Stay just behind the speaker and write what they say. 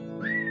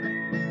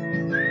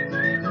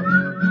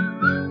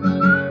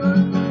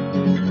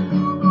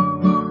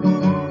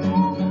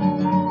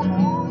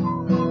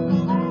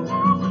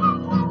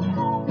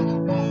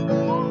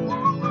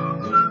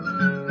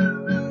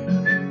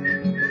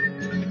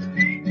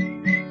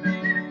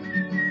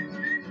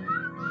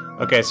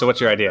Okay, so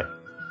what's your idea?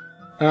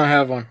 I don't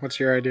have one. What's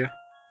your idea?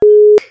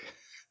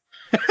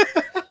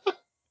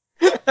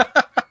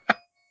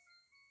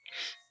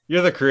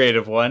 You're the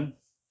creative one.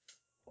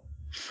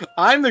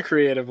 I'm the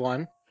creative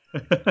one.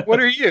 What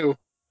are you?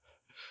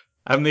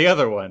 I'm the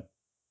other one.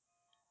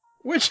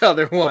 Which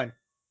other one?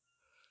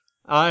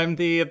 I'm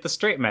the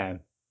straight man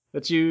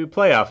that you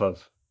play off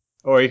of.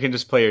 Or you can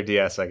just play your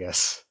DS, I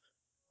guess.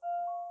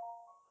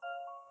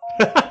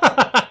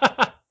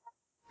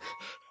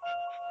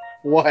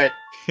 What?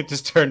 It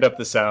just turned up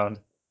the sound.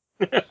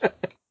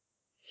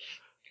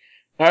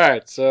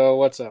 Alright, so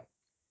what's up?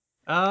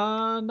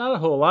 Not a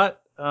whole lot.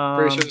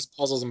 Pretty sure this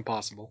puzzle's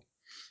impossible.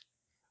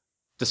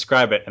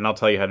 Describe it and I'll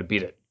tell you how to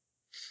beat it.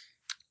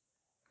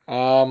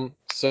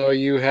 So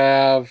you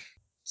have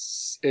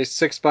a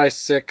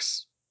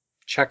 6x6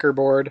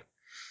 checkerboard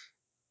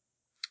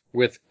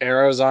with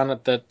arrows on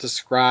it that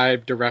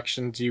describe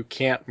directions you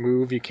can't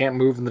move. You can't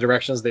move in the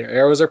directions the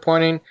arrows are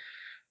pointing.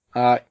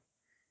 Uh,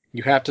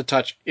 you have to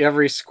touch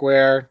every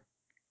square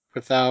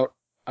without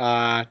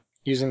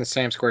using the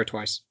same square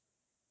twice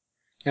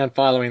and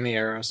following the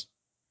arrows.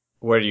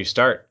 Where do you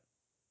start?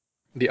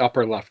 The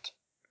upper left.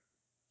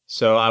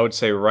 So I would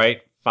say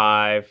right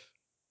 5,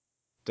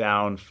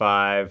 down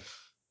 5,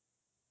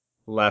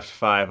 left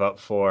 5, up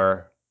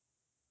 4.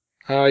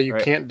 You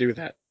Right. can't do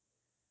that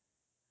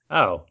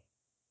Oh,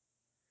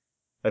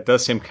 that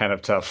does seem kind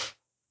of tough.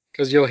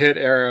 because you'll hit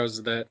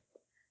arrows that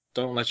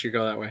don't let you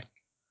go that way.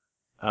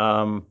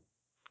 Um,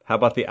 how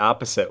about the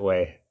opposite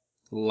way?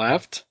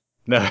 Left?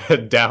 No,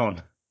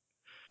 down.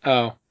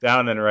 Oh,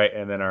 Down and right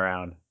and then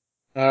around.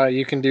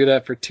 you can do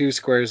that for 2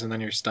 squares and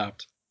then you're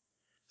stopped.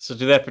 So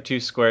do that for 2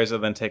 squares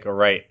and then take a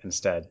right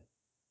instead.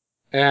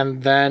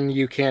 And then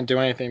you can't do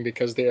anything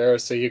because the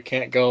arrows say you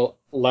can't go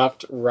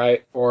left,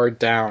 right, or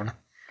down.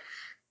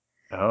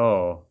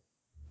 Oh.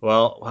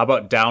 Well, how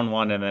about down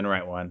 1 and then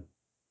right 1?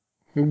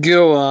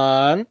 Go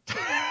on.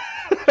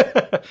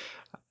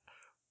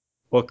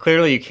 Well,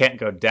 clearly you can't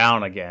go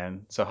down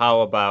again. So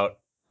how about...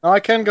 Oh, I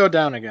can go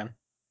down again.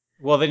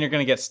 Well, then you're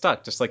going to get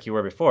stuck just like you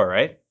were before,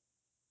 right?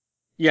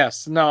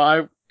 Yes,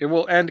 no, it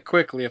will end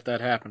quickly if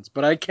that happens,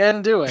 but I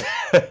can do it.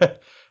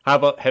 How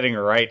about heading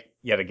right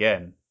yet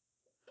again?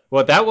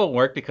 Well, that won't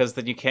work because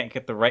then you can't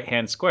get the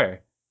right-hand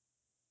square.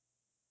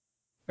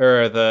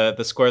 Or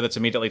the square that's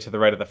immediately to the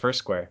right of the first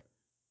square.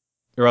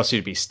 Or else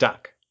you'd be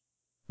stuck,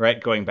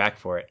 right? Going back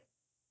for it.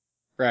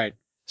 Right.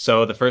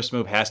 So the first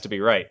move has to be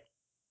right.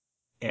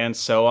 And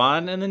so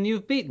on, and then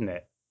you've beaten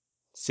it.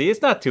 See,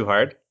 it's not too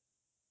hard.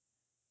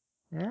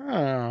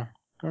 Oh,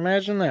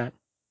 imagine that.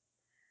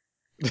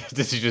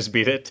 Did you just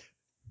beat it?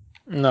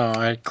 No,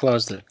 I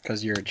closed it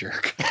because you're a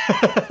jerk.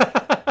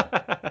 I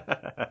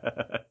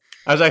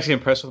was actually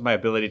impressed with my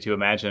ability to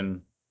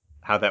imagine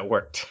how that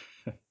worked.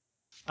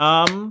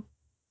 Um,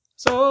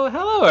 so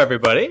hello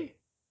everybody.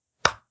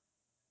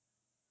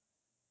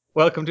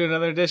 Welcome to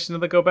another edition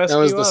of the Go That Best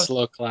was the Wallace.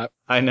 slow clap.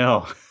 I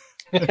know.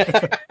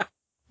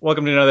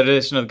 Welcome to another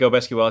edition of the Go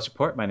Best Wallace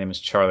Report. My name is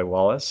Charlie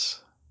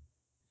Wallace.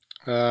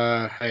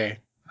 Hey,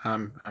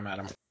 I'm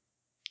Adam.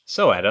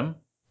 So Adam,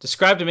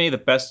 describe to me the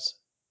best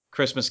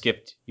Christmas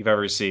gift you've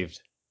ever received.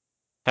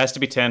 Has to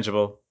be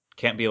tangible.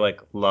 Can't be like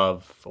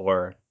love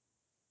or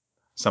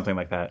something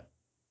like that.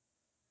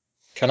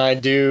 Can I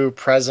do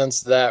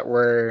presents that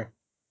were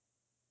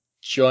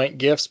joint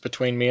gifts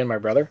between me and my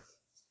brother?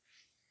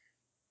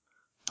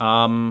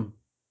 Um,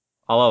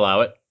 I'll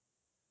allow it.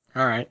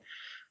 All right.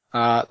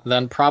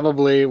 Then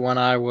probably when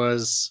I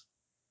was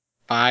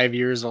 5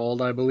 years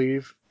old, I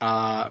believe,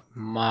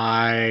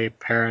 my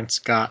parents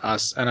got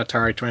us an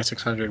Atari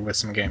 2600 with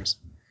some games,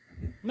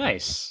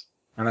 Nice.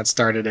 and that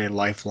started a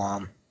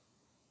lifelong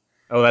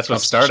Oh, that's what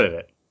obsession.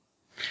 started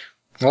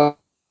Well,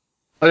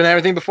 I didn't have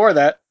anything before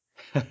that.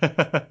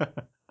 it.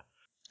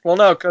 Well,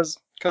 no, because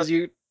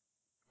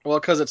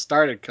it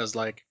started because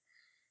like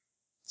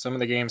some of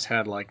the games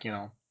had like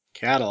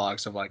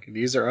catalogs of like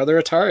these are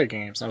other Atari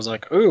games. And I was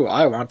like, ooh,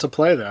 I want to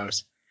play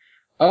those.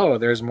 Oh,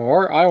 there's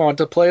more. I want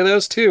to play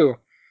those too.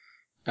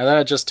 And then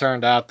it just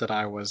turned out that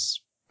I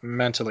was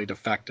mentally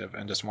defective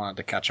and just wanted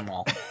to catch them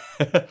all.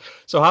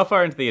 So how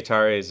far into the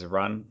Atari's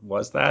run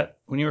was that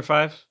when you were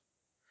 5?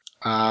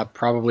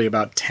 Probably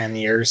about 10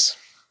 years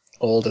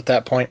old at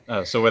that point.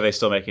 Oh, so were they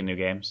still making new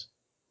games?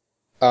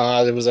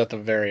 It was at the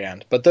very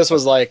end. But this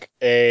was Okay. like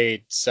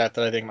a set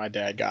that I think my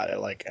dad got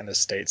at like an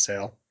estate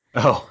sale.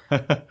 Oh,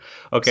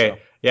 okay. So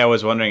Yeah, I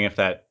was wondering if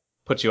that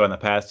put you on the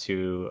path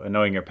to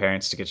annoying your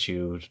parents to get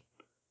you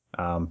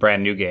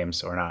brand new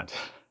games or not.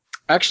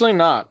 actually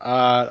not.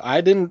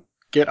 I didn't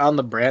get on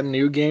the brand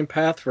new game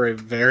path for a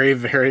very,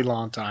 very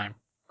long time,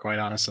 quite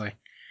honestly.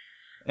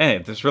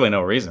 And there's really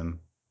no reason.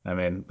 I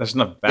mean, there's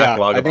enough Yeah,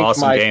 backlog of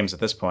awesome games at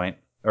this point,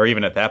 or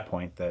even at that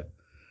point that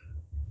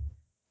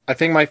I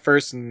think my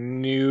first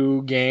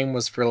new game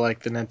was for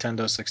like the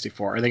Nintendo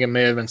 64. I think it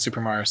may have been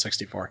Super Mario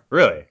 64.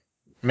 really,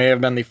 May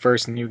have been the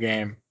first new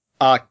game,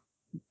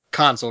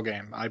 console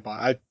game I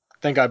bought. I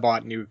think I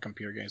bought new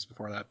computer games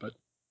before that, but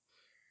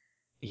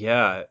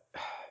yeah,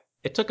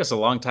 it took us a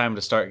long time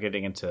to start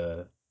getting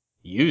into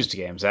used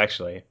games,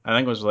 actually. I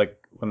think it was like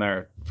when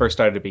there first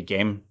started to be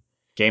Game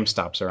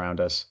Stops around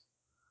us.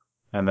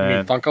 And You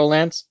mean then, Funko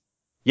Lands?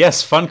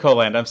 yes, Funko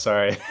Land, I'm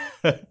sorry.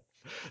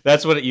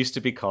 That's what it used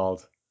to be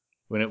called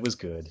when it was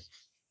good.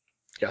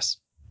 Yes.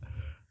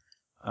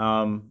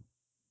 Um,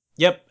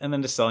 yep, and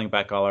then just selling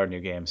back all our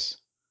new games.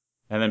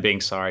 And then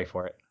being sorry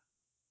for it.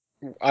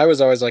 I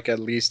was always like at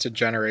least a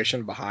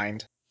generation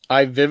behind.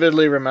 I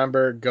vividly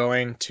remember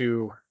going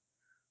to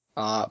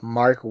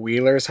Mark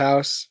Wheeler's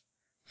house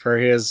for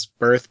his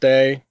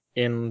birthday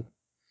in,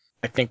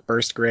 I think,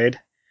 first grade.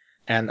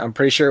 And I'm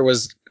pretty sure it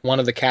was one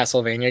of the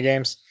Castlevania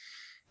games.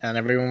 And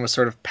everyone was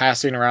sort of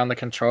passing around the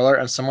controller,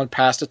 and someone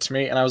passed it to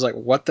me, and I was like,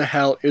 what the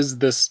hell is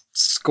this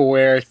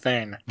square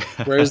thing?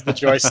 Where's the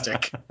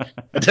joystick?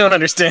 I don't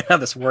understand how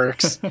this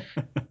works.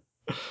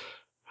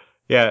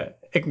 Yeah,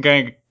 it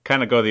can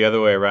kind of go the other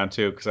way around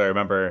too, because I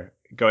remember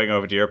going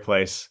over to your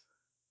place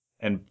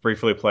and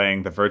briefly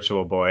playing the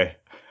Virtual Boy,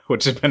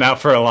 which had been out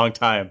for a long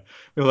time.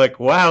 We were like,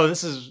 wow,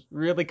 this is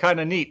really kind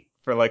of neat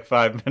for like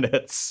 5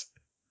 minutes.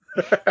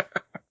 I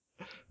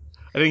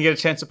didn't get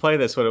a chance to play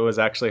this when it was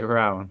actually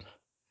around.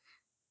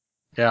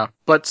 Yeah,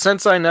 but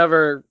since I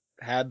never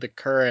had the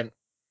current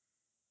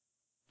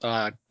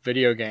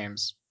video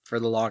games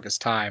for the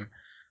longest time,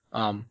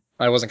 I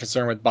wasn't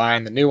concerned with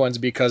buying the new ones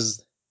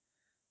because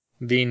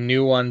the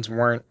new ones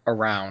weren't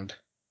around.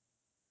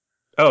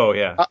 Oh,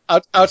 yeah.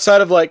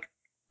 Outside of like,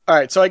 all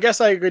right, so I guess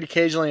I could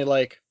occasionally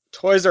like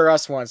Toys R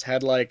Us once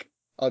had like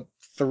a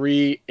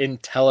three in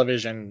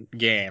television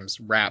games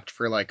wrapped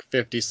for like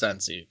 50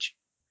 cents each,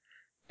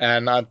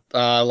 and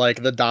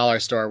like the dollar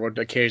store would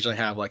occasionally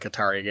have like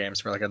Atari games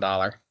for like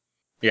 $1.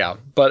 Yeah,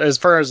 but as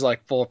far as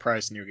like full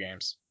price new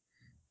games,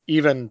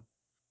 even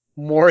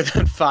more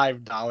than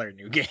 $5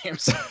 new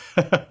games.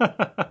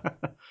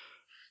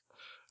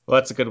 Well,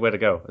 that's a good way to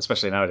go,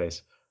 especially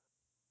nowadays.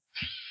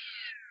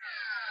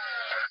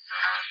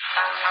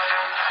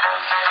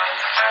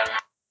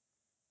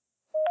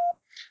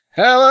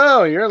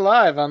 Hello, you're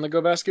live on the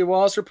Gobeski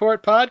Wallace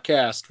Report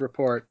podcast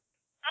report.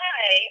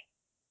 Hi.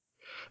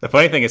 The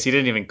funny thing is, he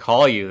didn't even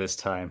call you this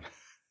time.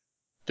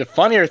 The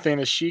funnier thing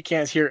is she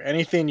can't hear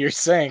anything you're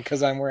saying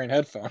because I'm wearing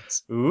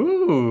headphones.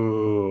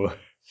 Ooh.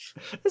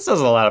 This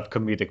has a lot of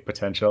comedic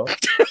potential.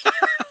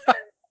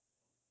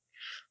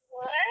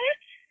 What?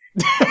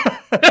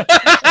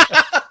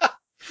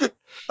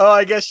 Oh,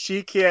 I guess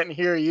she can't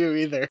hear you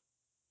either.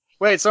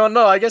 Wait, so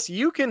no, I guess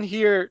you can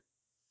hear.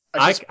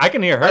 I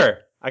can hear I her.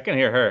 I can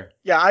hear her.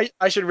 yeah,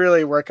 I should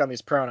really work on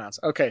these pronouns.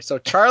 Okay, so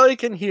Charlie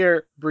can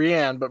hear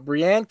Brianne, but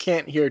Brianne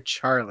can't hear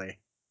Charlie.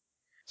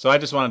 So I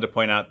just wanted to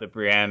point out that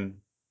Brianne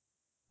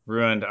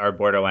ruined our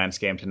Borderlands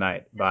game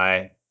tonight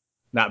by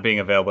not being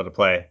available to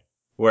play,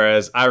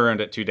 whereas I ruined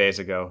it 2 days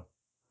ago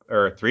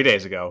or 3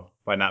 days ago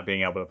by not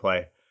being able to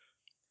play.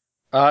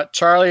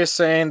 Charlie is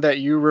saying that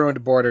you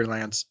ruined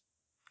Borderlands,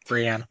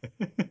 Brianne. I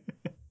ruined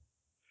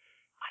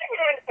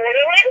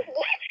Borderlands?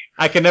 What?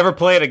 I can never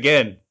play it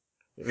again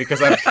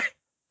because I've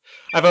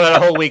had a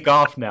whole week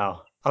off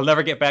now. I'll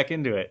never get back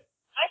into it.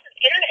 How's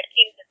internet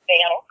seems to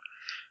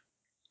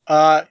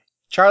fail?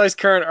 Charlie's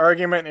current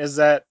argument is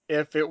that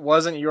if it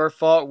wasn't your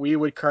fault, we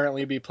would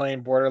currently be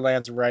playing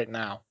Borderlands right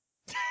now.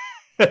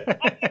 Because I decided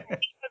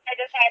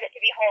to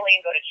be holy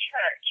and go to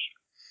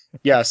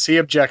church. Yes, he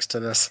objects to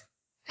this.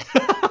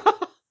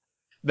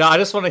 No, I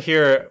just want to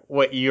hear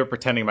what you're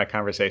pretending my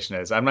conversation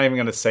is. I'm not even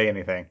going to say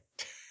anything.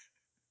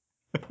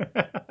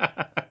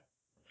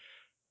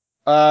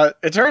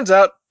 It turns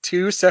out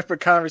two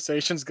separate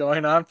conversations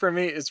going on for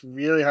me is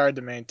really hard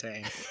to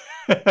maintain.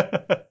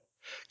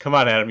 Come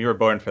on, Adam. You were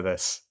born for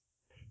this.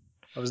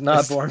 I was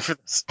not born for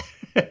this.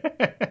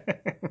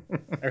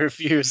 I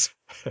refuse.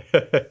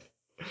 You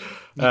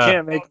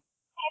can't make.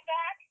 Call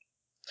back?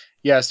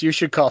 Yes, you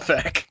should call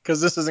back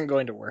because this isn't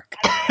going to work.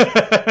 Me and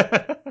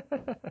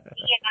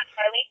not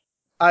Charlie?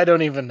 I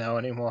don't even know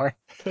anymore.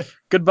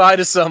 Goodbye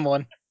to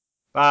someone.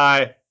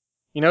 Bye.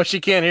 You know she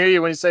can't hear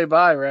you when you say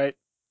bye, right?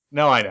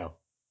 No, I know.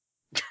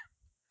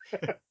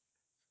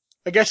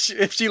 I guess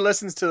if she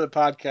listens to the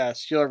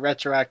podcast, she'll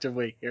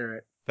retroactively hear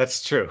it.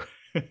 That's true.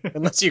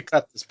 Unless you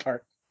cut this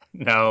part.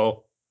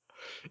 No,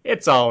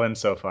 it's all in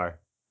so far.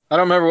 I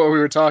don't remember what we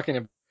were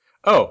talking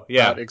Oh,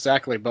 yeah. about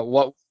exactly, but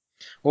what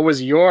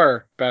was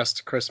your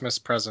best Christmas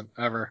present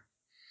ever?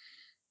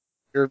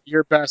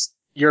 Your best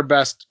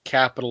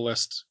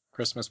capitalist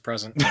Christmas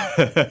present.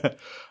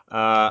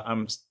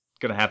 I'm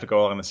going to have to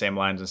go along the same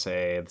lines and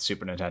say the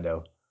Super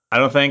Nintendo. I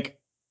don't think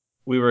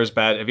we were as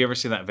bad. Have you ever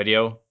seen that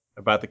video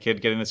about the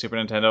kid getting the Super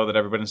Nintendo that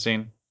everybody's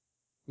seen?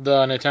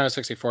 The Nintendo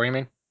 64, you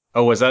mean?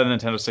 Oh, was that a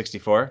Nintendo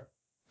 64?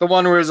 The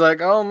one where he's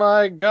like, "Oh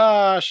my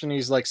gosh," and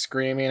he's like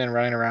screaming and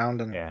running around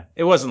and Yeah,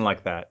 it wasn't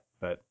like that,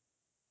 but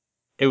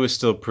it was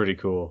still pretty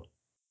cool.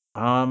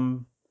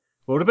 What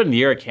would have been the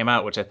year it came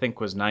out, which I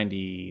think was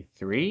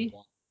 93?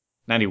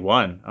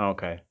 91. Oh,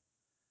 okay.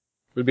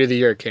 would be the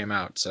year it came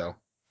out, so.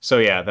 So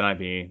yeah, then I'd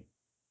be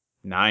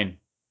 9.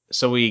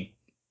 So we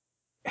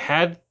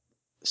had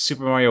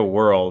Super Mario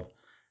World,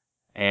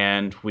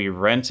 and we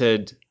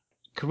rented.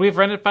 Could we have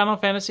rented Final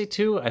Fantasy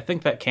 2? I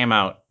think that came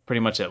out pretty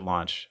much at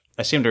launch.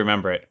 I seem to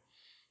remember it.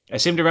 I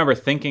seem to remember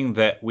thinking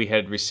that we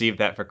had received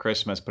that for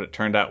Christmas, but it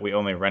turned out we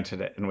only rented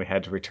it and we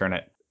had to return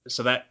it.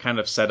 So that kind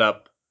of set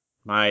up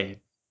my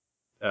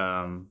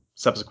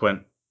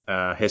subsequent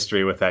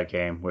history with that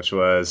game, which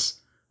was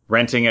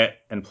renting it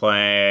and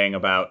playing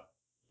about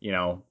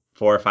 4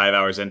 or 5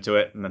 hours into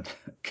it, and then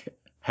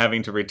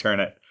having to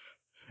return it,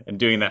 and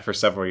doing that for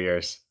several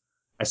years.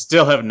 I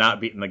still have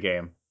not beaten the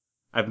game.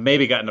 I've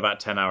maybe gotten about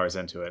 10 hours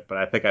into it, but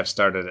I think I've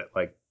started it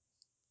like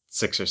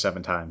 6 or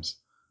 7 times.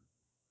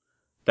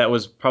 That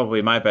was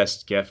probably my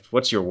best gift.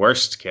 What's your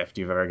worst gift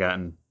you've ever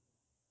gotten?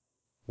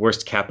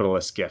 Worst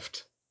capitalist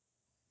gift.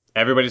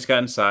 Everybody's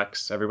gotten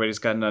socks. Everybody's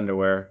gotten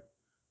underwear.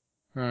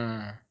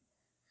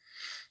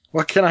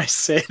 What can I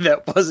say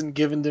that wasn't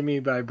given to me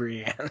by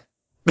Brianne?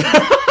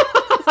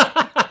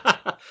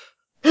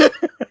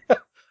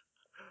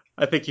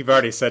 I think you've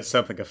already said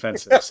something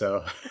offensive,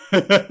 so.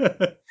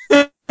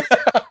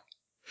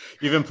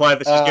 You've implied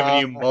that she's given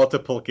you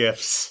multiple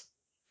gifts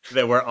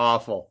that were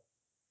awful.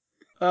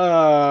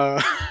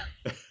 I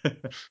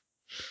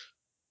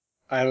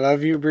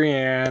love you,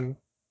 Brianne.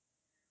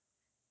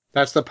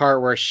 That's the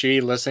part where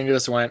she, listening to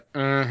this, went,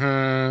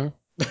 mm-hmm.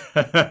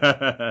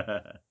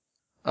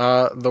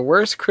 The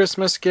worst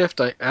Christmas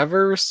gift I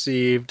ever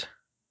received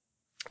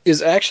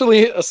is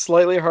actually a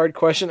slightly hard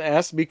question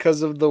asked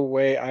because of the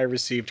way I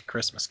received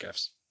Christmas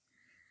gifts.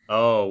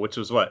 Oh, which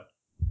was what?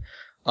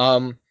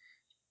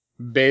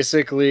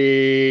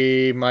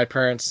 Basically, my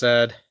parents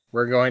said,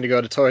 we're going to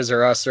go to Toys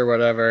R Us or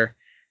whatever.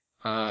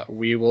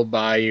 We will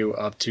buy you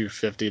up to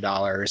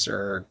 $50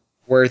 or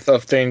worth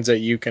of things that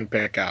you can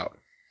pick out.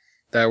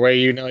 That way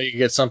you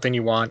get something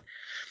you want.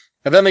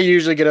 And then they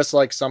usually get us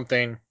like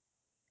something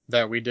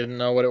that we didn't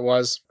know what it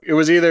was. It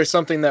was either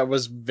something that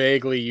was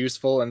vaguely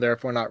useful and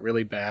therefore not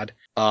really bad,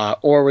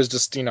 or was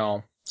just,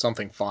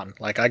 something fun.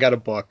 Like I got a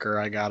book or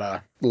I got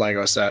a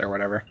Lego set or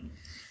whatever.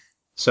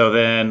 So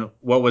then,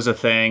 what was a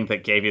thing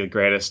that gave you the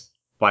greatest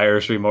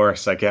buyer's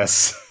remorse, I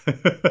guess?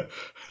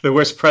 The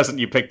worst present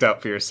you picked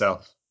out for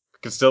yourself.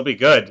 It could still be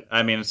good.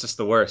 I mean, it's just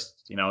the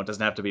worst. It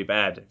doesn't have to be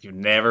bad. If you've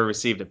never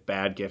received a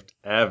bad gift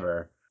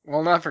ever.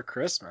 Well, not for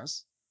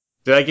Christmas.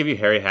 Did I give you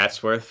Harry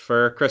Hatsworth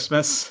for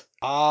Christmas?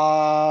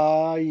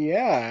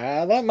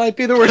 Yeah, that might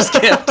be the worst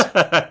gift.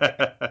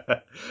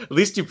 At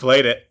least you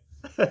played it.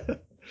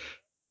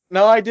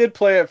 No, I did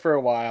play it for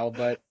a while,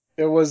 but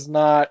it was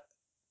not...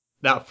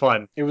 Not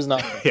fun. It was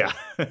not fun. Yeah.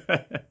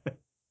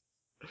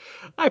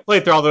 I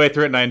played all the way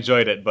through it and I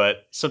enjoyed it,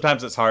 but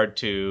sometimes it's hard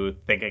to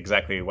think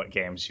exactly what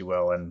games you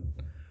will and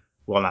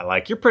will not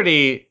like. You're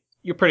pretty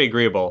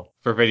agreeable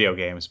for video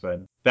games,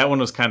 but that one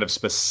was kind of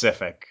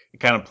specific. It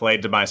kind of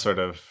played to my sort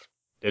of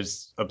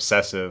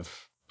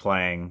obsessive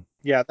playing.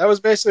 Yeah, that was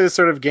basically the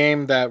sort of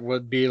game that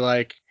would be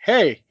like,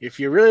 hey,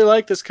 if you really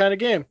like this kind of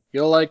game,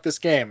 you'll like this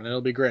game, and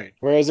it'll be great.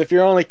 Whereas if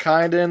you're only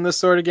kind of in this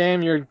sort of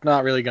game, you're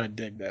not really going to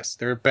dig this.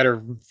 There are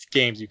better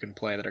games you can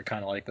play that are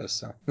kind of like this.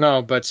 So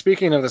no, but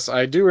speaking of this,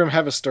 I do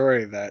have a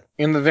story that,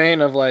 in the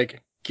vein of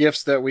like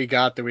gifts that we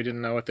got that we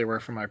didn't know what they were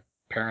from my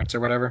parents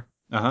or whatever.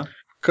 Uh-huh.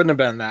 Couldn't have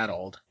been that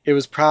old. It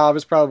was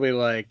probably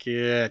like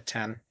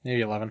 10, maybe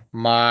 11.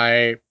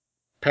 My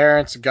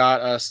parents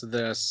got us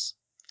this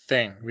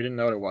thing. We didn't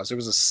know what it was. It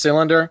was a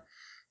cylinder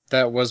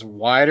that was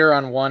wider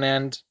on one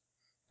end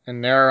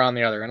and narrower on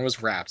the other, and it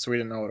was wrapped, so we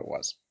didn't know what it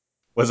was.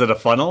 Was it a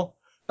funnel?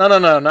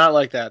 No, not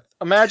like that.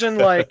 Imagine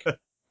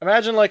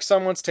like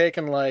someone's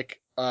taken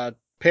like a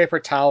paper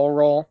towel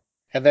roll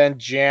and then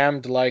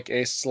jammed like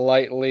a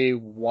slightly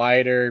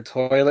wider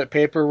toilet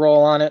paper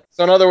roll on it.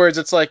 So in other words,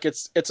 it's like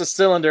it's a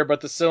cylinder, but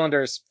the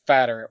cylinder is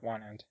fatter at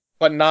one end,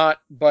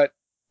 but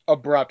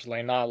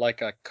abruptly, not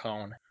like a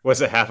cone.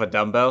 Was it half a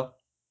dumbbell?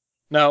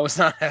 No, it was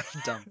not half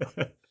dumb.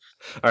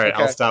 All right,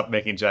 Okay. I'll stop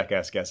making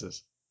jackass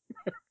guesses.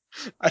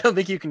 I don't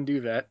think you can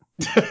do that.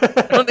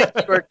 I don't think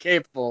you are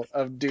capable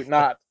of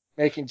not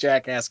making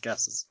jackass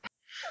guesses.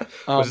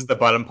 Was it the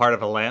bottom part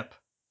of a lamp?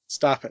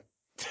 Stop it.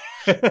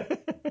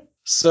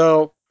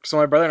 So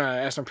my brother and I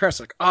asked my parents,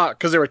 like,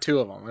 because there were 2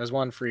 of them. There's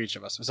one for each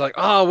of us. It was like,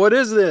 what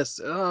is this?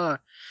 And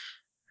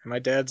my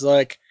dad's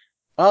like,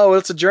 well,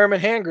 it's a German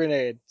hand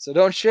grenade, so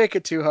don't shake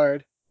it too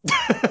hard.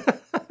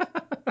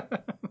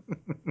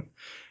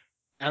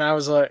 And I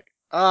was like,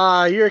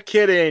 you're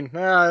kidding.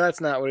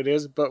 That's not what it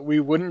is. But we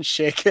wouldn't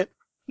shake it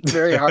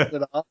very hard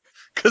at all.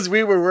 Because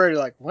we were worried,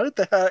 like, what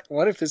the heck?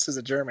 What if this is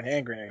a German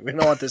hand grenade? We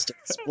don't want this to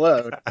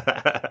explode.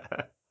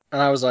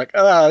 And I was like,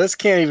 this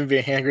can't even be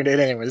a hand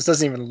grenade anyway. This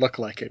doesn't even look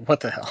like it.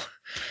 What the hell?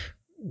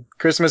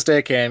 Christmas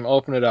Day came,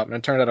 opened it up, and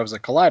it turned out it was a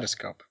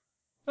kaleidoscope.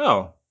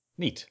 Oh,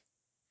 neat.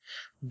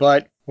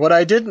 But what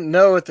I didn't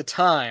know at the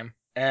time,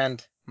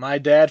 and my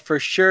dad for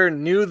sure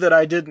knew that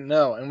I didn't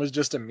know and was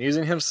just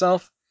amusing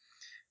himself,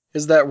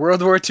 is that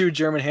World War II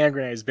German hand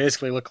grenades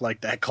basically look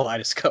like that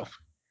kaleidoscope.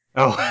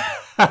 Oh.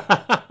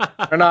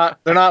 They're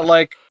not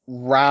like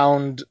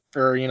round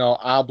or,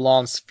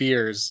 oblong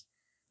spheres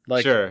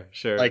like Sure.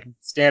 like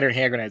standard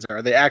hand grenades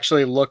are. They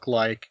actually look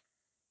like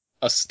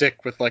a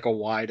stick with like a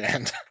wide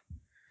end.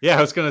 Yeah,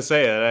 I was going to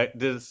say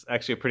that is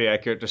actually a pretty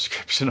accurate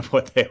description of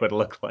what they would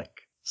look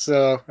like.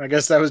 So I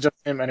guess that was just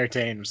him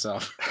entertaining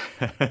himself.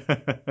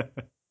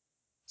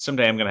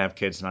 Someday I'm going to have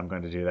kids and I'm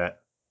going to do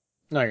that.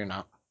 No, you're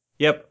not.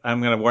 Yep,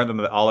 I'm going to warn them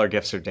that all our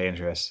gifts are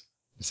dangerous.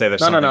 Say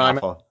there's No, no, something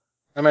no. awful.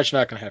 I'm actually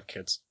not going to have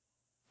kids.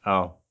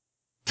 Oh.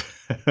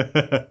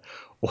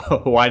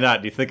 Why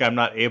not? Do you think I'm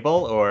not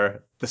able,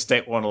 or the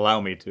state won't allow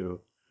me to?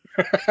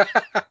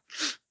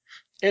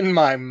 In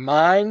my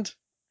mind,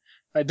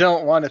 I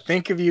don't want to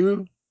think of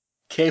you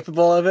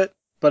capable of it,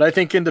 but I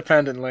think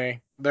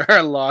independently, there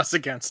are laws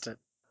against it.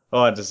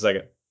 Hold on just a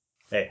second.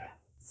 Hey.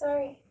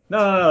 Sorry.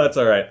 No, that's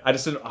all right. I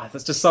just didn't, I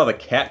just saw the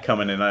cat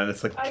coming in, and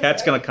it's like the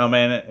cat's gonna come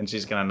in and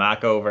she's gonna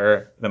knock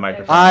over the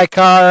microphone. Hi,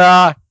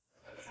 Kara.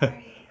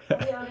 Sorry. I'll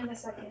be out in a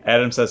second.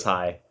 Adam says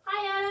hi.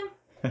 Hi,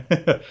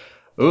 Adam.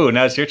 Ooh,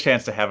 now's your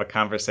chance to have a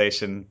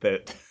conversation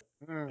that.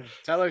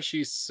 Tell her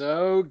she's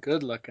so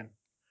good looking.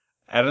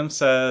 Adam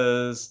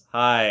says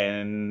hi,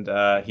 and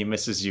he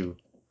misses you.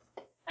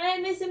 I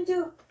miss him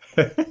too.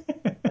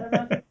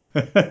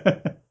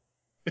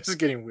 This is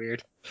getting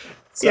weird.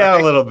 Yeah, a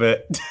Sorry. little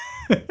bit.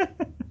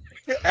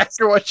 Ask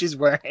her what she's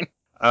wearing.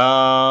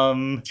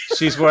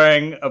 She's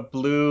wearing a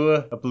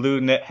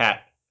blue knit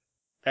hat.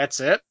 That's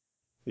it?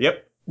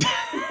 Yep.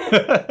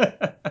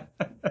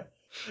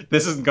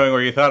 This isn't going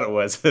where you thought it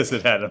was, is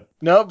it, Adam?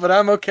 No, but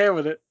I'm okay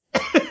with it.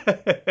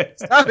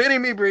 Stop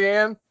hitting me,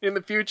 Brianne, in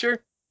the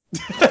future.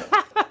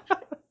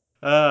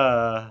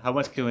 How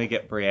much can we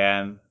get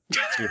Brianne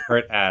to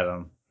hurt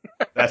Adam?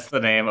 That's the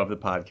name of the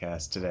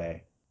podcast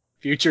today.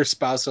 Future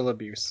spousal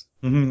abuse.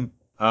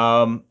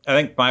 I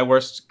think my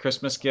worst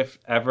Christmas gift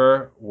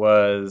ever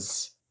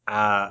was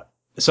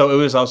so it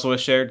was also a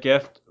shared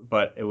gift,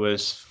 but it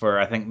was for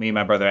I think me,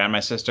 my brother, and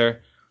my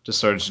sister. Just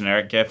sort of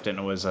generic gift, and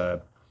it was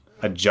a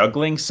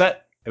juggling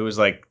set. It was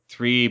like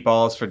 3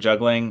 balls for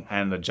juggling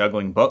and a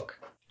juggling book.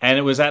 And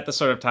it was at the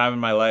sort of time in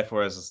my life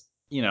where I was,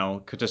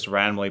 could just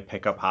randomly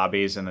pick up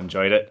hobbies and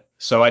enjoyed it.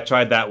 So I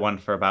tried that one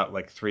for about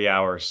like 3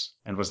 hours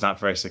and was not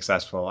very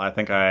successful. I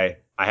think I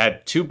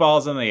had 2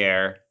 balls in the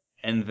air,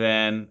 and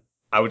then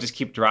I would just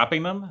keep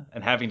dropping them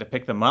and having to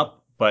pick them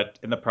up. But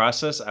in the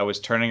process, I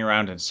was turning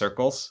around in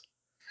circles.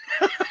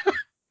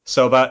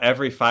 So about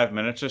every 5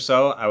 minutes or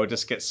so, I would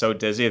just get so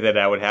dizzy that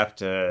I would have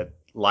to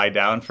lie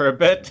down for a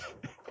bit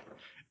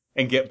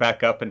and get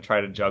back up and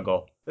try to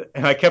juggle.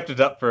 And I kept it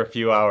up for a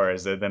few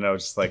hours, and then I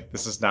was just like,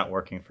 this is not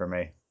working for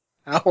me.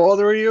 How old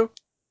were you?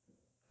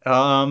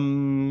 I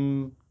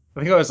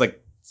think I was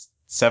like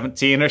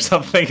 17 or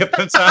something at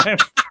the time.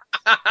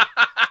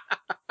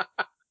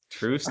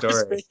 True I was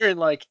story. figuring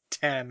like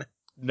 10.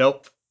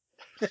 Nope,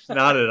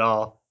 not at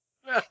all.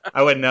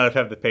 I would not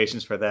have the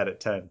patience for that at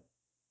 10.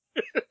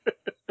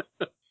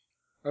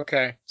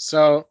 Okay,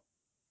 so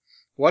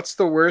what's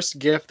the worst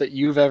gift that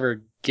you've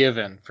ever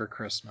given for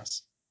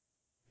Christmas?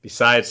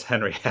 Besides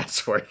Henry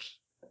Hatsworth.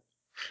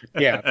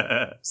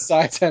 Yeah,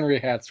 besides Henry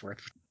Hatsworth.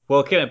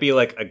 Well, can it be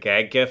like a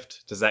gag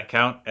gift? Does that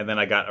count? And then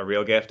I got a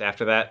real gift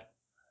after that?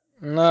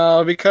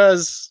 No,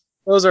 because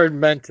those are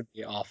meant to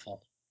be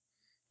awful.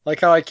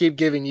 Like how I keep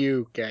giving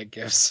you gag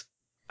gifts.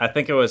 I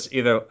think it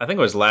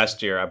was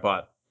last year I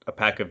bought a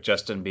pack of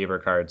Justin Bieber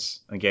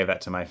cards and gave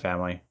that to my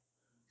family.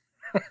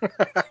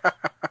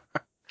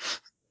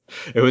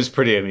 It was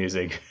pretty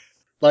amusing.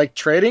 Like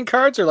trading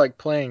cards or like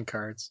playing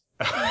cards?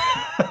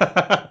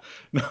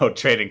 No,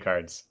 trading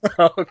cards.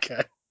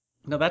 Okay.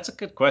 No, that's a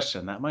good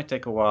question. That might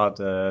take a while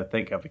to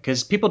think of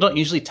because people don't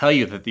usually tell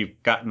you that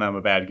you've gotten them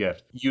a bad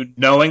gift. You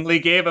knowingly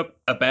gave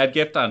a bad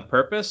gift on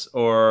purpose,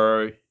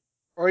 or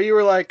Or you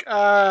were like,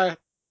 I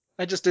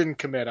just didn't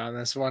commit on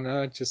this one.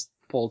 I just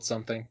pulled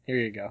something. Here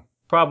you go.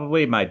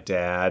 probably my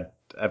dad.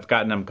 I've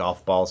gotten him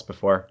golf balls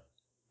before.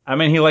 I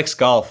mean, he likes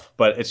golf,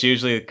 but it's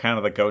usually kind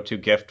of the go-to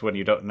gift when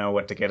you don't know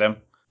what to get him.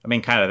 I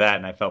mean, kind of that,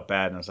 and I felt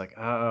bad, and I was like,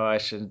 oh, I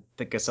should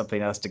think of something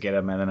else to get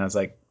him. And then I was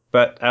like,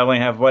 but I only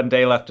have one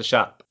day left to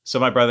shop. So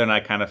my brother and I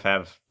kind of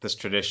have this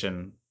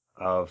tradition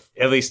of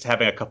at least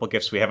having a couple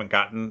gifts we haven't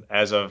gotten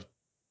as of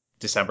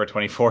December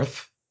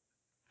 24th,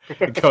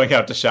 going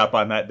out to shop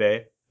on that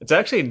day. It's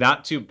actually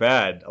not too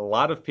bad. A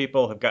lot of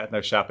people have gotten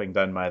their shopping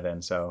done by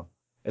then, so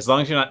as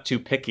long as you're not too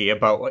picky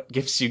about what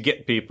gifts you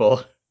get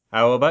people,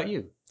 how about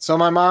you? So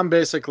my mom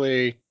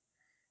basically,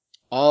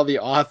 all the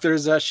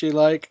authors that she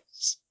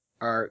likes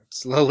are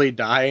slowly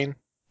dying.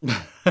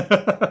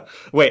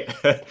 Wait,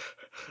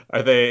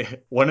 are they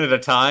one at a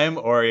time,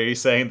 or are you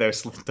saying they're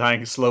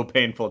dying slow,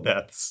 painful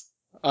deaths?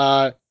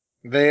 Uh,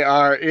 they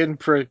are in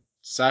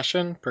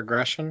progression.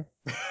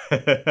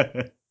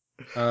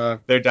 Uh,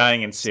 They're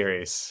dying in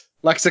series.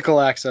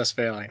 lexical access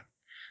failing.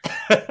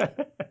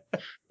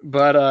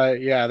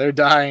 But yeah, they're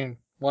dying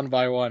one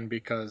by one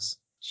because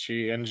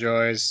she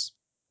enjoys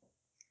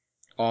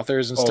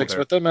authors and sticks Older.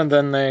 with them, and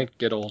then they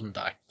get old and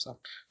die.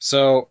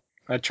 So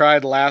I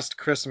tried last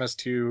Christmas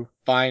to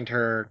find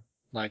her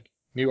like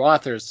new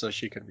authors so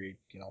she could read,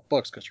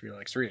 books because she really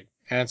likes reading,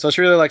 and so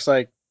she really likes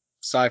like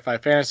sci-fi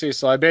fantasy.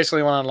 So I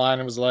basically went online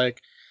and was like,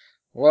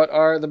 "What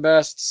are the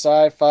best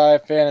sci-fi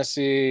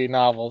fantasy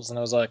novels?" And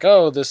I was like,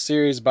 "Oh, this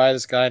series by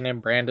this guy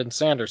named Brandon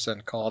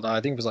Sanderson called I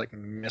think it was like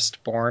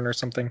Mistborn or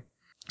something."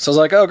 So I was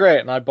like, oh great,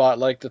 and I bought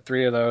like the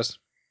 3 of those.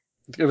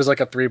 It was like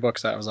a 3-book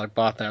set. I was like,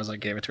 bought that. I was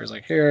like, gave it to her. I was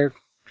like, here,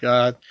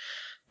 this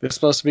is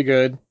supposed to be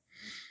good.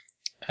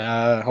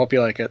 Hope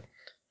you like it.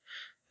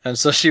 And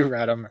so she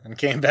read them and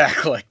came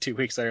back like 2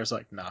 weeks later. I was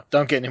like, no,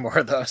 don't get any more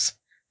of those.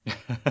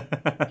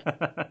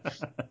 I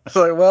was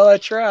like, well, I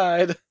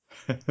tried.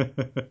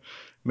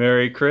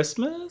 Merry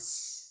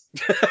Christmas.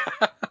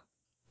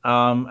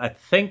 I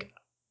think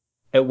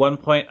at one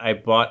point I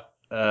bought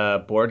a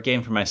board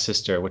game for my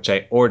sister, which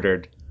I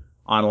ordered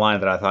online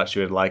that I thought she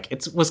would like.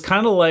 It was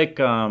kind of like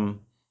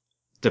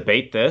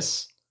Debate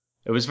This.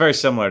 It was very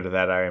similar to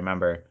that, I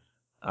remember.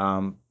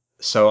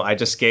 So I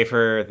just gave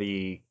her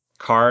the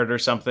card or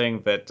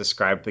something that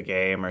described the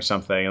game or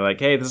something, like,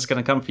 hey, this is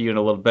going to come for you in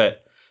a little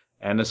bit.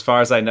 And as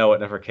far as I know, it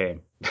never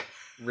came.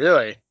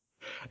 Really?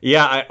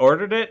 Yeah, I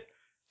ordered it.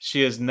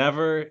 She has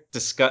never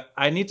discussed.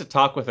 I need to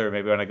talk with her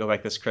maybe when I go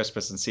back this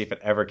Christmas and see if it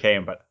ever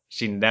came, but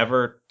she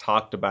never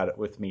talked about it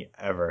with me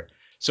ever.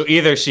 So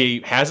either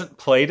she hasn't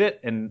played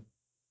it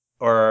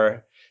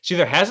or she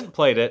either hasn't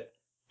played it,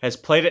 has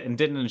played it and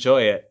didn't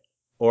enjoy it,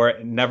 or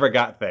it never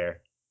got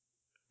there.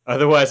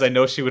 Otherwise, I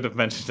know she would have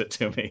mentioned it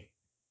to me.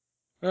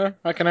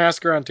 I can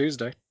ask her on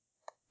Tuesday.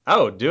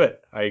 Oh, do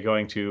it. Are you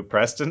going to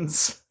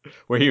Preston's?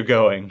 Where are you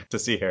going to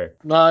see her?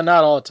 No,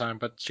 not all the time,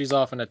 but she's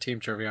often at team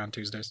trivia on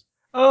Tuesdays.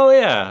 Oh,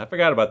 yeah. I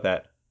forgot about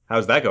that.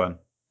 How's that going?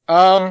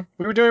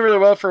 We were doing really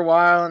well for a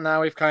while, and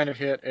now we've kind of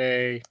hit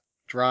a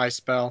dry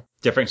spell.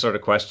 Different sort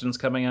of questions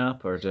coming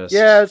up, or just.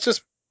 Yeah,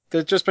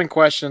 there's just been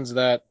questions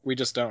that we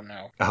just don't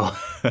know. Oh.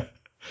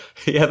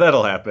 Yeah,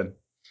 that'll happen.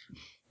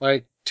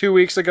 Like 2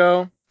 weeks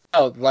ago,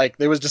 like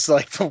it was just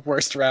like the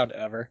worst round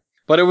ever.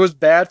 But it was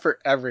bad for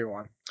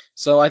everyone.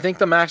 So I think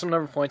the maximum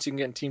number of points you can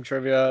get in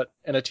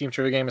a team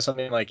trivia game is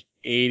something like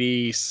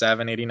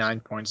 87, 89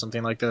 points,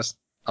 something like this.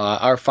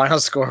 Our final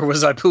score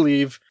was, I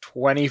believe,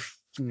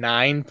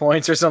 29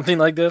 points or something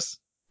like this.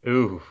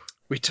 Ooh.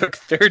 We took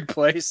 3rd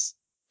place.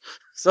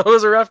 So it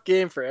was a rough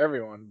game for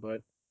everyone,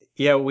 but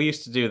Yeah, we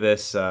used to do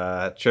this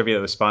trivia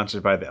that was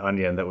sponsored by The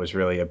Onion that was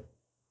really it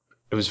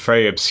was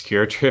very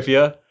obscure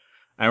trivia.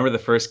 I remember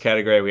the first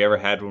category we ever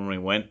had when we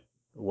went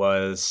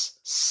was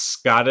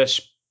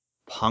Scottish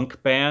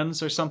punk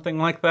bands or something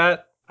like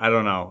that. I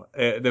don't know.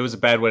 There was a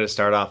bad way to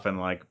start off, and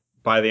like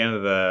by the end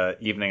of the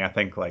evening, I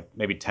think like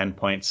maybe 10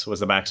 points was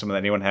the maximum that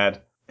anyone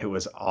had. It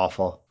was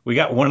awful. We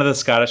got one of the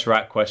Scottish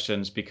rock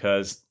questions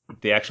because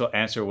the actual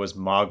answer was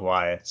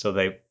Mogwai, so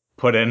they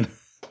put in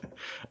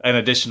an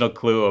additional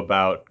clue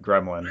about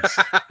gremlins.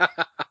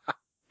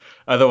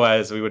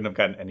 Otherwise, we wouldn't have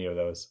gotten any of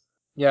those.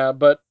 yeah,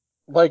 but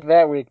like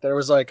that week there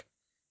was like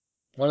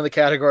one of the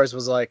categories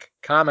was like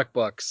comic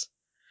books.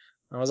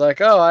 I was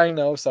like, oh, I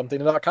know something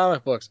about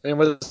comic books. And it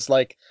was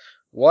like,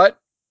 what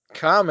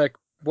comic,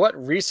 what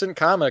recent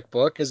comic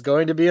book is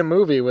going to be a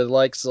movie with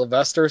like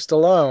Sylvester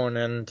Stallone?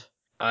 And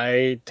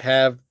I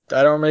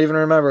don't even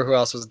remember who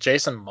else was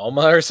Jason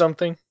Momoa or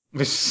something.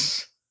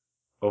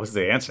 What was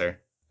the answer?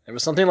 It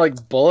was something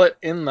like Bullet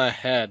in the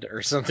Head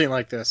or something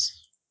like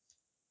this.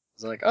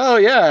 It's like, oh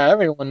yeah,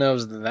 everyone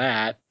knows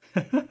that.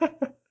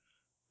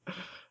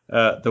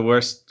 The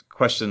worst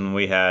question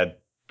we had,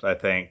 I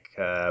think,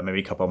 maybe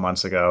a couple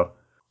months ago.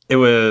 It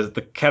was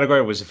the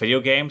category was video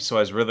games, so I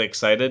was really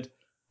excited,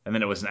 and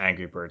then it was an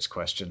Angry Birds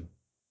question.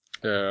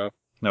 Yeah.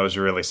 And I was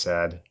really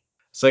sad.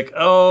 It's like,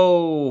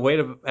 oh, way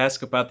to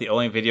ask about the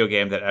only video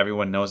game that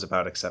everyone knows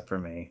about except for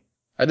me.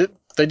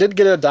 They did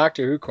get a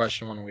Doctor Who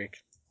question one week.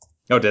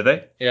 Oh, did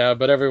they? Yeah,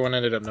 but everyone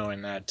ended up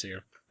knowing that too.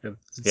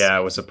 Yeah,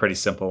 it was a pretty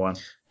simple one.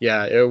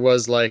 Yeah, it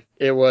was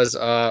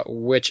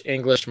which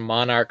English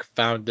monarch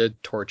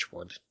founded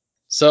Torchwood.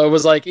 So it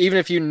was like even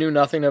if you knew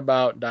nothing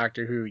about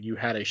Doctor Who, you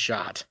had a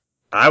shot.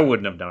 I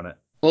wouldn't have known it.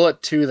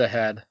 Bullet to the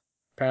head.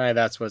 Apparently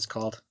that's what it's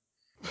called.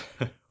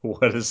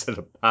 What is it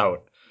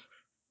about?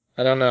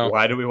 I don't know.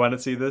 Why do we want to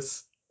see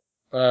this?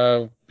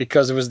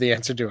 Because it was the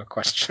answer to a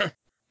question.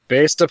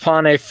 Based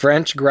upon a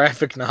French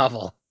graphic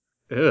novel.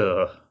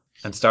 Ugh.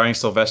 And starring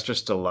Sylvester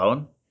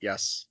Stallone?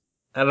 Yes.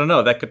 I don't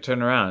know. That could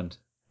turn around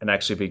and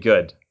actually be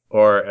good,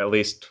 or at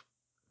least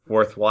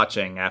worth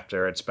watching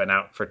after it's been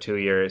out for 2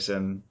 years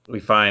and we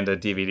find a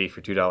DVD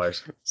for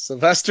 $2.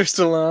 Sylvester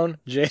Stallone,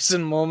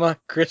 Jason Momoa,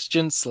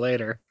 Christian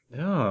Slater.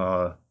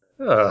 Oh.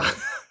 Ugh.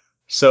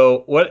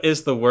 So, what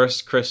is the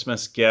worst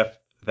Christmas gift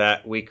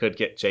that we could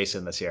get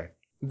Jason this year?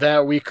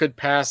 That we could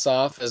pass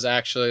off as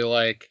actually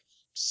like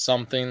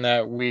something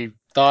that we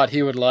thought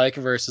he would like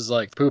versus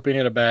like pooping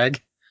in a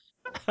bag.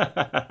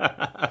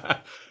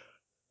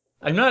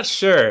 I'm not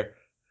sure.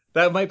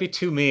 That might be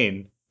too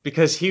mean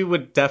because he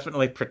would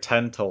definitely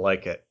pretend to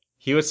like it.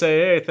 He would say,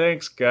 "Hey,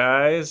 thanks,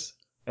 guys,"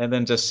 and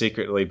then just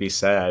secretly be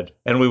sad,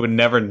 and we would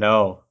never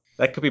know.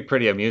 That could be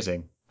pretty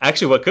amusing.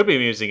 Actually, what could be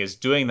amusing is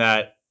doing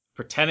that,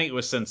 pretending it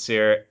was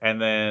sincere,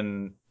 and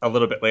then a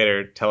little bit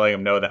later telling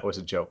him no, that was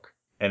a joke,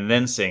 and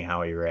then seeing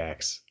how he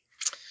reacts.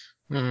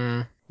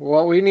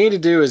 What we need to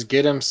do is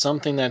get him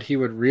something that he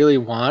would really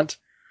want,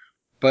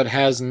 but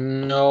has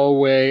no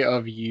way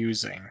of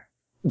using.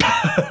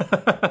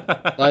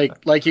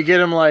 Like you get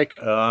him like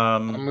a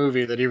um,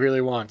 movie that he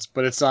really wants,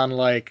 but it's on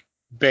like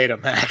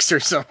Betamax or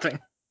something.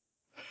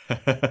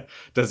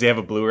 does he have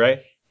a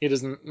Blu-ray? He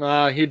doesn't.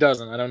 He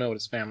doesn't. I don't know what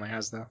his family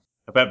has though.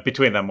 I bet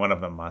between them, one of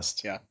them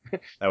must. Yeah,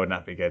 That would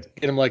not be good.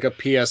 get him like a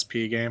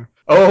PSP game.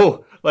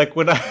 Oh, like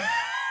when I.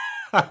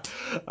 All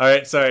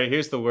right, sorry.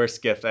 Here's the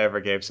worst gift I ever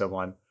gave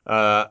someone.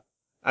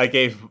 I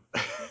gave,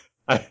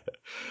 I,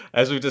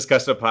 as we've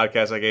discussed on the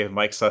podcast, I gave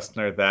Mike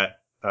Sussner that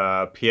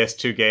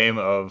PS2 game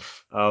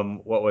of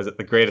what was it,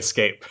 The Great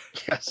Escape,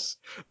 Yes.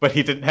 but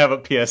he didn't have a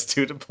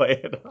PS2 to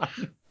play it on.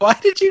 Why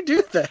did you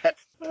do that?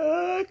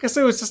 Because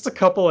it was just a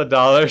couple of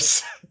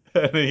dollars,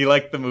 and he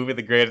liked the movie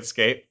The Great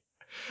Escape.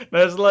 And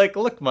I was like,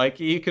 "Look,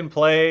 Mikey, you can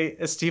play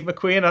as Steve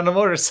McQueen on a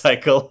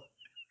motorcycle."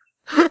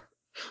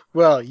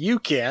 Well, you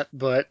can't,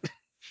 but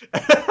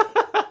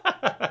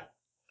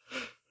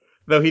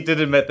Though he did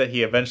admit that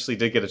he eventually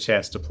did get a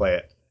chance to play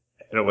it,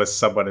 and it was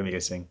somewhat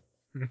amusing.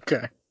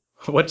 okay.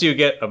 What do you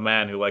get a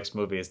man who likes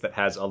movies that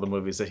has all the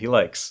movies that he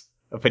likes?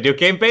 A video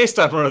game based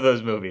on one of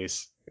those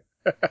movies.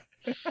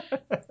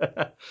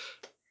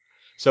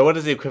 So, what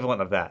is the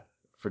equivalent of that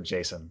for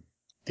Jason?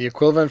 The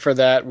equivalent for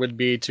that would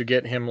be to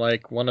get him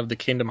like one of the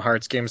Kingdom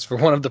Hearts games for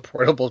one of the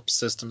portable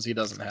systems he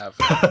doesn't have.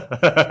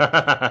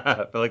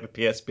 For like the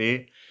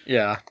PSP?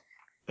 Yeah.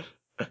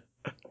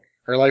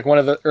 Or like one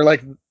of the or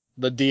like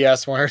the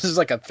DS one, or this is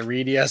like a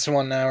 3DS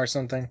one now or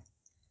something.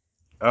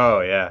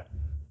 Oh, yeah.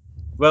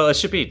 Well, it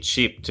should be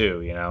cheap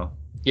too, you know?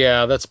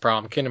 Yeah, that's a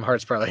problem. Kingdom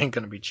Hearts probably ain't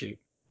gonna be cheap.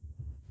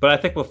 But I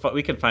think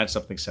we can find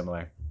something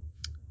similar.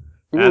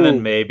 And then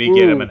Ooh, maybe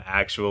get him ooh. an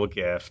actual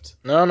gift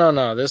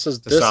No. This is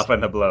to this.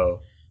 soften the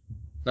blow.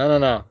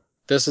 No.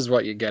 This is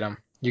what you get him.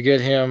 You get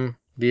him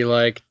the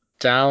like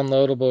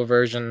downloadable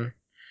version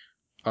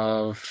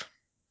of.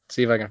 Let's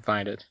see if I can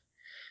find it.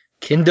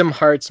 Kingdom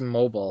Hearts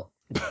Mobile.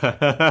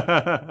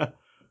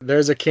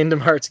 There's a Kingdom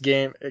Hearts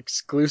game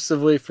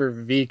exclusively for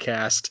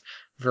Vcast,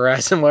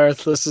 Verizon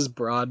Wireless's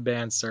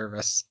broadband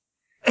service.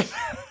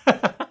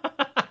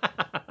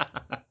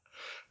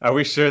 Are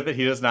we sure that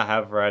he does not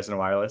have Verizon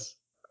Wireless?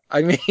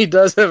 I mean, he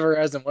does have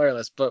Verizon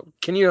Wireless, but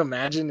can you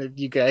imagine if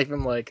you gave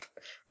him like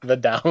the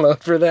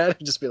download for that?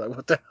 It'd just be like,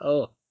 what the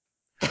hell?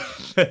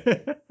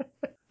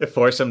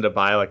 Force him to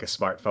buy like a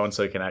smartphone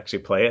so he can actually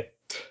play it.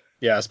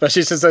 Yeah,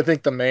 especially since I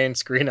think the main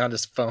screen on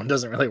his phone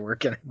doesn't really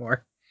work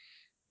anymore.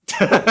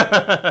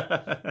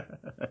 Are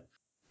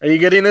you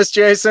getting this,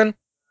 Jason?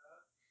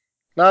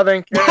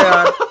 Nothing. Carry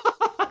on.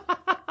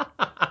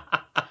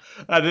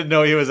 I didn't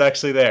know he was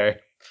actually there.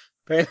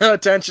 Pay no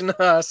attention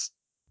to us.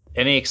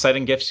 Any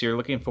exciting gifts you're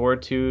looking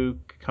forward to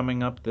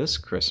coming up this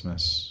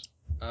Christmas?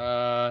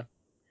 Uh,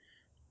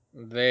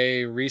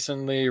 they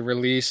recently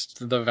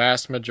released the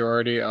vast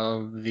majority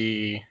of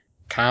the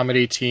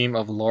comedy team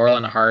of Laurel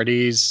and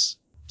Hardy's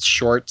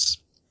short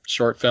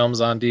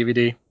films on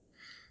DVD.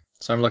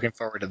 So I'm looking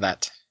forward to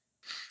that.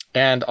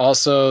 And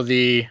also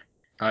the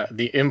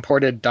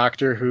imported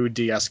Doctor Who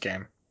DS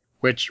game,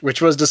 which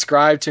was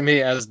described to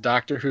me as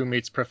Doctor Who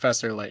meets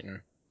Professor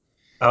Layton.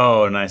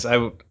 Oh, nice. I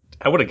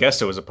would have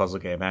guessed it was a puzzle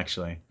game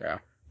actually. Yeah.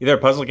 Either a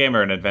puzzle game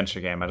or an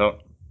adventure game. I don't.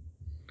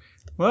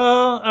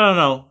 Well, I don't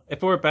know.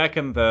 If we were back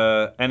in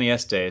the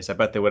NES days, I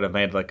bet they would have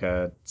made like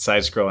a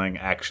side-scrolling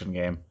action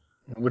game.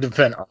 It would have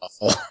been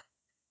awful.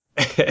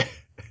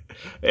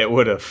 It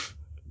would have.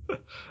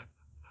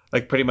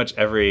 Like pretty much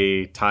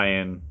every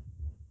tie-in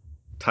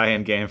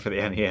game for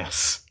the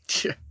NES.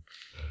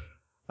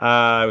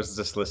 I was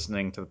just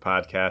listening to the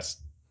podcast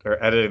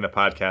or editing the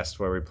podcast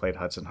where we played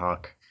Hudson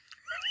Hawk.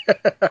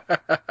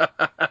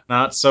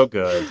 Not so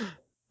good.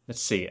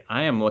 Let's see.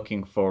 I am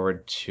looking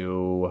forward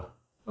to.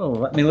 Oh,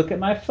 let me look at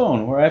my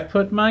phone where I've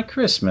put my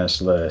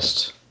Christmas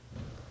list.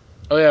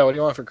 Oh yeah, what do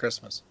you want for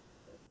Christmas?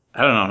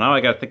 I don't know. Now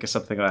I got to think of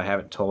something that I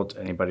haven't told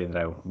anybody that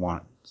I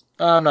want.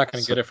 I'm not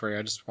gonna So, get it for you.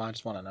 I just want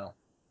to know.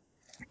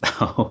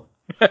 oh.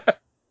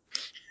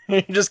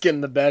 You're just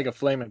getting the bag of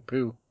flaming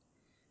poo.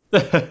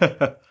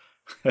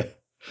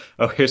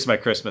 Oh, here's my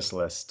Christmas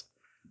list: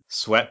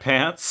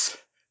 sweatpants,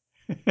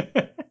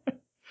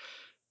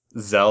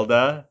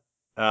 Zelda.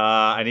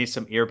 I need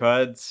some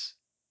earbuds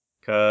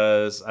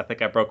because I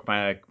think I broke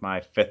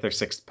my fifth or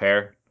sixth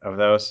pair of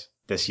those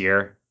this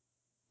year.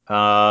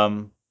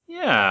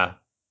 Yeah,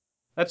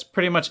 that's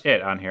pretty much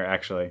it on here,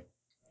 actually.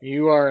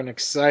 You are an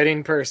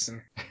exciting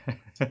person.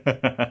 You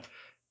can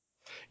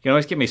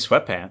always give me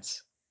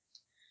sweatpants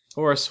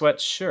or a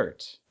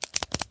sweatshirt.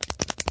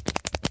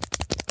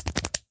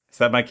 Is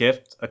that my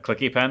gift? A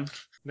clicky pen?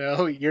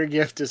 No, your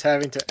gift is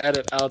having to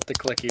edit out the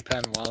clicky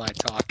pen while I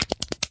talk.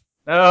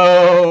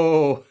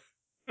 No!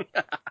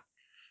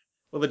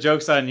 Well, the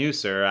joke's on you,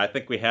 sir. I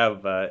think we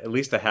have at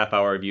least a half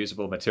hour of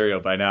usable material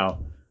by now.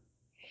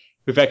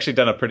 We've actually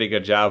done a pretty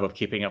good job of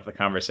keeping up the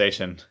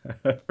conversation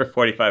for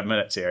 45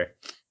 minutes here.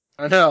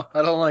 I know,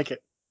 I don't like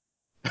it.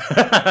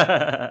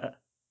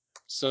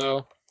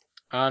 So,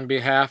 on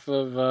behalf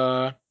of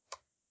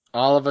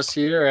all of us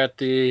here at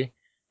the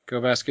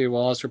Gobeski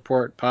Wallace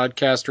Report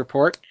podcast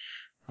report,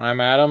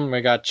 I'm Adam. We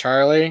got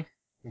Charlie,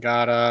 we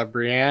got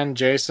Brianne,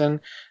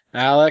 Jason,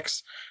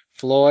 Alex,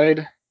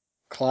 Floyd,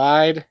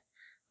 Clyde,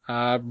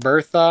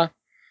 Bertha,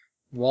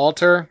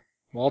 Walter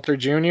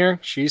Jr.,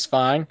 she's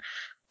fine,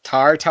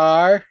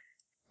 Tartar,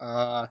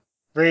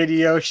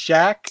 Radio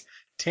Shack,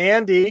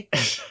 Tandy,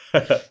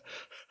 All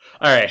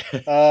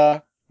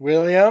right.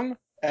 William,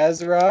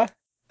 Ezra,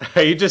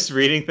 Are you just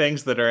reading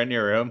things that are in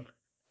your room?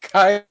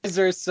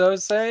 Kaiser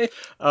Sose.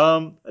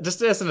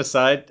 Just as an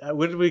aside,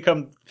 when did we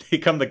become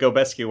the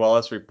Gobeski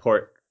Wallace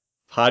Report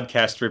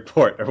podcast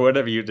report or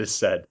whatever you just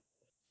said?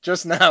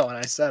 Just now when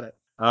I said it.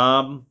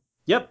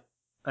 Yep.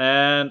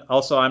 And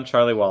also, I'm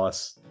Charlie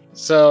Wallace.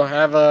 So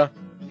have a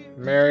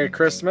Merry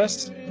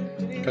Christmas,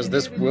 because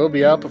this will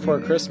be out before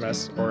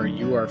Christmas, or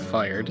you are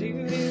fired.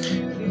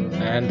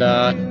 And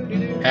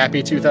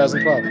happy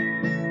 2012.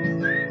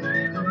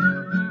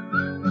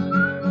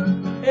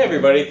 Hey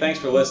everybody, thanks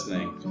for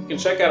listening. You can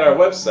check out our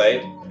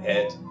website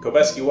at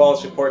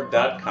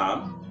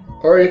GobeskiWallaceReport.com.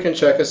 Or you can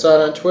check us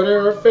out on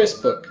Twitter or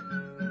Facebook.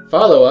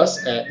 Follow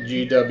us at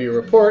GW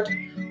Report,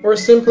 or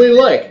simply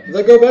like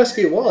the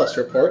Gobeski Wallace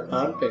Report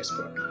on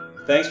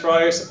Facebook. Thanks for all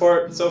your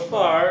support so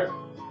far.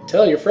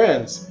 Tell your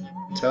friends.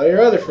 Tell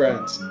your other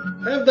friends.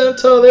 Have them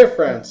tell their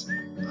friends.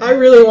 I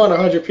really want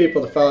 100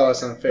 people to follow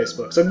us on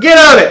Facebook, so get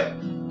on it!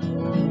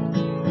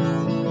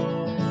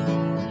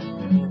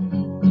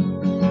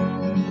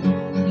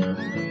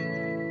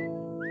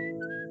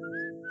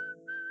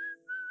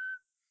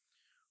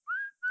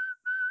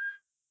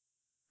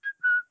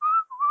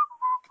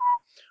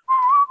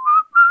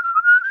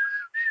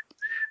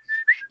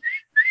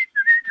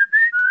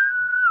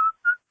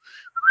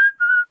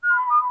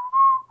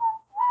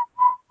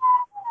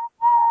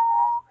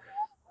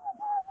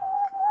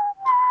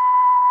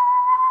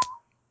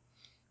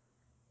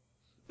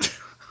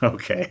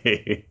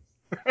 Okay.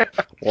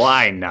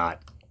 Why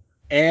not?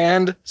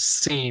 And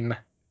scene.